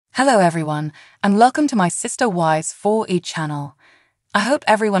Hello everyone, and welcome to my Sister Wives 4E channel. I hope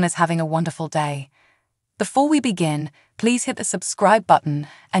everyone is having a wonderful day. Before we begin, please hit the subscribe button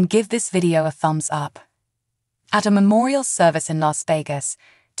and give this video a thumbs up. At a memorial service in Las Vegas,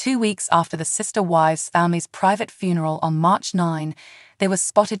 2 weeks after the Sister Wives family's private funeral on March 9, they were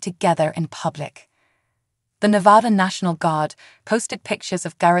spotted together in public. The Nevada National Guard posted pictures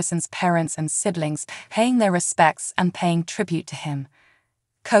of Garrison's parents and siblings paying their respects and paying tribute to him.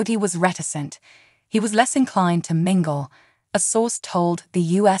 Kody was reticent. He was less inclined to mingle, a source told the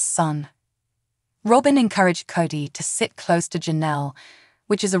U.S. Sun. Robin encouraged Kody to sit close to Janelle,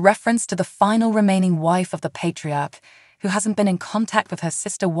 which is a reference to the final remaining wife of the patriarch, who hasn't been in contact with her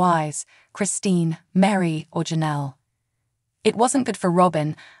sister wives, Christine, Mary, or Janelle. It wasn't good for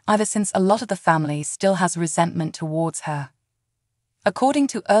Robin, either, since a lot of the family still has resentment towards her. According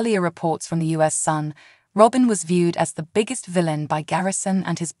to earlier reports from the U.S. Sun, Robin was viewed as the biggest villain by Garrison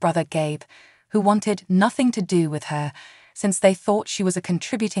and his brother Gabe, who wanted nothing to do with her, since they thought she was a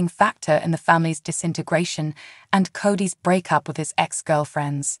contributing factor in the family's disintegration and Kody's breakup with his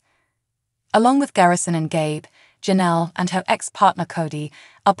ex-girlfriends. Along with Garrison and Gabe, Janelle and her ex-partner Kody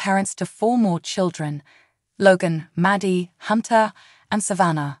are parents to 4 more children: Logan, Maddie, Hunter, and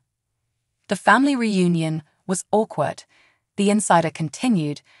Savannah. The family reunion was awkward, the insider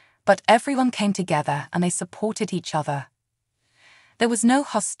continued, but everyone came together and they supported each other. There was no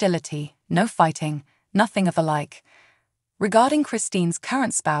hostility, no fighting, nothing of the like. Regarding Christine's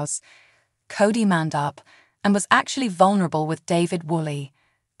current spouse, Kody manned up and was actually vulnerable with David Woolley,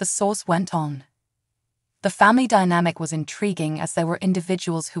 the source went on. The family dynamic was intriguing, as there were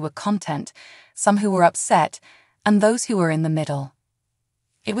individuals who were content, some who were upset, and those who were in the middle.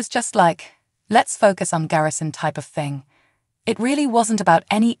 It was just like, let's focus on Garrison type of thing. It really wasn't about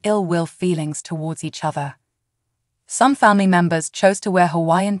any ill-will feelings towards each other. Some family members chose to wear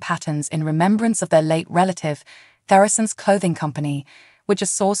Hawaiian patterns in remembrance of their late relative, Garrison's clothing company, which a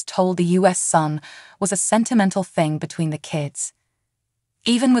source told the U.S. Sun was a sentimental thing between the kids.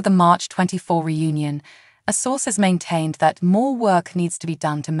 Even with the March 24 reunion, a source has maintained that more work needs to be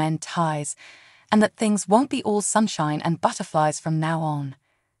done to mend ties, and that things won't be all sunshine and butterflies from now on.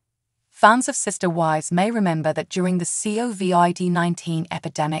 Fans of Sister Wives may remember that during the COVID-19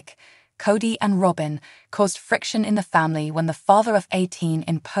 epidemic, Kody and Robin caused friction in the family when the father of 18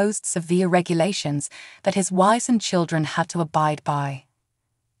 imposed severe regulations that his wives and children had to abide by.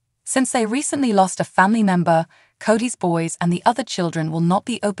 Since they recently lost a family member, Kody's boys and the other children will not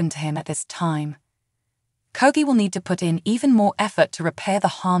be open to him at this time. Kody will need to put in even more effort to repair the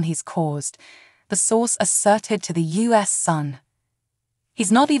harm he's caused, the source asserted to the U.S. Sun.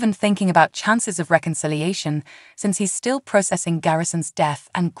 He's not even thinking about chances of reconciliation, since he's still processing Garrison's death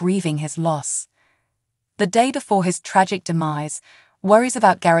and grieving his loss. The day before his tragic demise, worries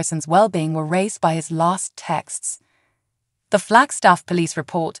about Garrison's well-being were raised by his last texts. The Flagstaff police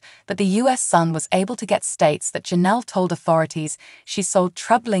report that the U.S. Sun was able to get states that Janelle told authorities she saw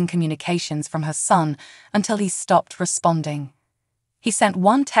troubling communications from her son until he stopped responding. He sent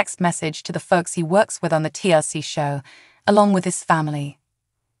one text message to the folks he works with on the TLC show, along with his family.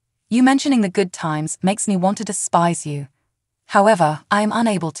 "You mentioning the good times makes me want to despise you. However, I am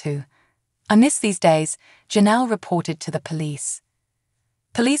unable to. I miss these days," Janelle reported to the police.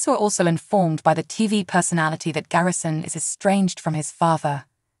 Police were also informed by the TV personality that Garrison is estranged from his father.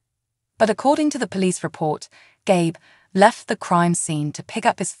 But according to the police report, Gabe left the crime scene to pick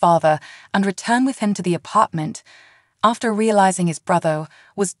up his father and return with him to the apartment after realizing his brother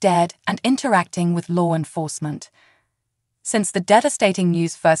was dead and interacting with law enforcement. Since the devastating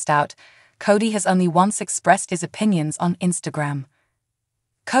news first out, Kody has only once expressed his opinions on Instagram.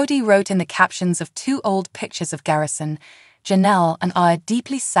 Kody wrote in the captions of 2 old pictures of Garrison, "Janelle and I are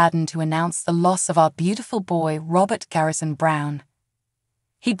deeply saddened to announce the loss of our beautiful boy Robert Garrison Brown.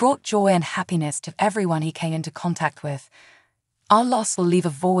 He brought joy and happiness to everyone he came into contact with. Our loss will leave a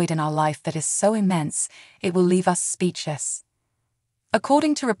void in our life that is so immense, it will leave us speechless."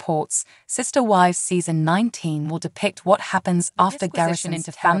 According to reports, Sister Wives Season 19 will depict what happens after Garrison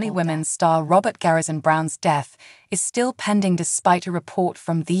into Family Women star Robert Garrison Brown's death is still pending, despite a report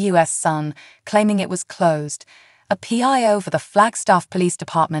from the U.S. Sun claiming it was closed. A PIO for the Flagstaff Police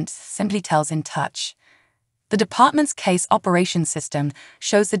Department simply tells In Touch. The department's case operations system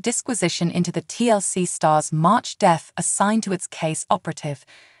shows the disquisition into the TLC star's March death assigned to its case operative.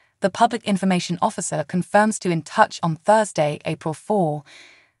 The public information officer confirms to In Touch on Thursday, April 4.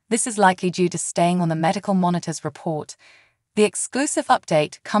 This is likely due to staying on the medical monitor's report. The exclusive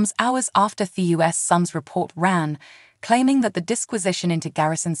update comes hours after the U.S. Sun's report ran, claiming that the disquisition into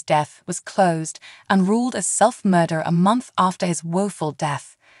Garrison's death was closed and ruled as self-murder a month after his woeful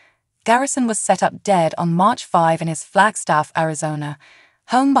death. Garrison was set up dead on March 5 in his Flagstaff, Arizona,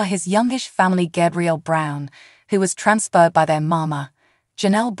 home by his youngish family Gabrielle Brown, who was transferred by their mama,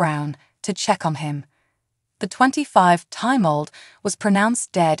 Janelle Brown, to check on him. The 25-time-old was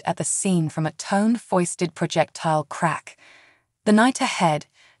pronounced dead at the scene from a tone-foisted projectile crack. The night ahead,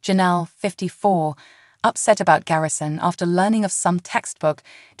 Janelle, 54, upset about Garrison after learning of some textbook,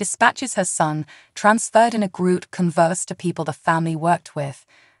 dispatches her son, transferred in a group, converse to people the family worked with.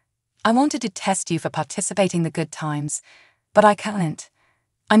 "I wanted to test you for participating the good times, but I can't.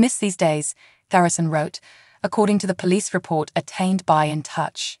 I miss these days," Garrison wrote, according to the police report attained by In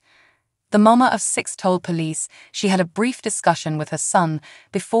Touch. The mama of 6 told police she had a brief discussion with her son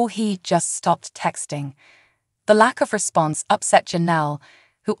before he just stopped texting. The lack of response upset Janelle,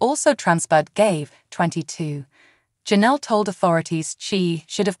 who also transferred Gabe, 22. Janelle told authorities she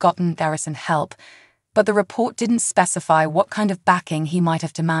should have gotten Garrison help, but the report didn't specify what kind of backing he might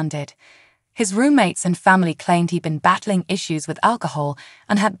have demanded. His roommates and family claimed he'd been battling issues with alcohol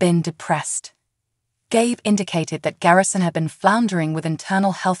and had been depressed. Gabe indicated that Garrison had been floundering with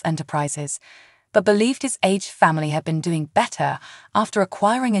internal health enterprises, but believed his aged family had been doing better after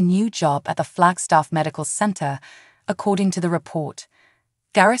acquiring a new job at the Flagstaff Medical Center, according to the report.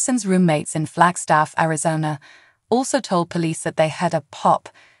 Garrison's roommates in Flagstaff, Arizona, also told police that they heard a pop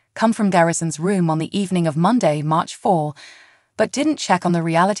come from Garrison's room on the evening of Monday, March 4, but didn't check on the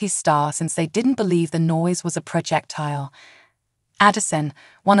reality star since they didn't believe the noise was a projectile. Addison,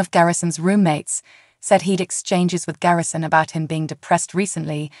 one of Garrison's roommates, said he'd exchanges with Garrison about him being depressed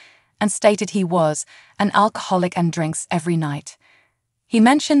recently and stated he was an alcoholic and drinks every night. He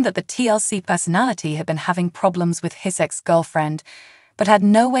mentioned that the TLC personality had been having problems with his ex-girlfriend, but had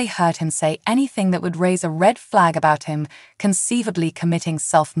no way heard him say anything that would raise a red flag about him conceivably committing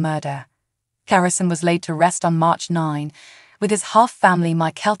self-murder. Garrison was laid to rest on March 9, with his half-family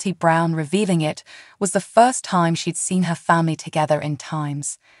Mykelti Brown revealing it was the first time she'd seen her family together in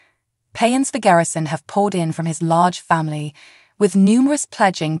times. Payans for Garrison have poured in from his large family, with numerous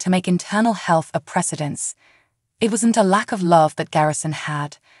pledging to make internal health a precedence. It wasn't a lack of love that Garrison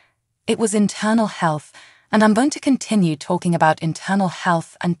had. It was internal health, and I'm going to continue talking about internal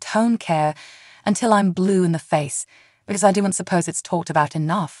health and tone care until I'm blue in the face, because I don't suppose it's talked about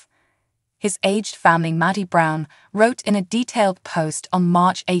enough. His aged family Maddie Brown wrote in a detailed post on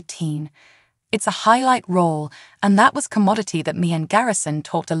March 18, "It's a highlight role, and that was commodity that me and Garrison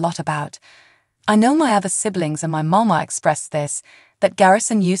talked a lot about. I know my other siblings and my mama expressed this, that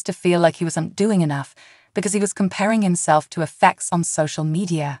Garrison used to feel like he wasn't doing enough because he was comparing himself to effects on social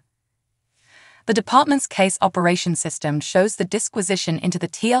media." The department's case operation system shows the disquisition into the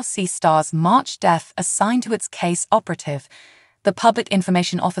TLC star's March death assigned to its case operative. The public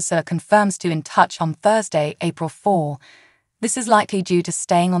information officer confirms to In Touch on Thursday, April 4. This is likely due to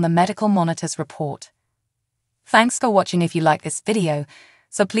staying on the medical monitor's report. Thanks for watching. If you like this video,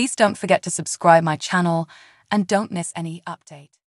 so please don't forget to subscribe my channel and don't miss any update.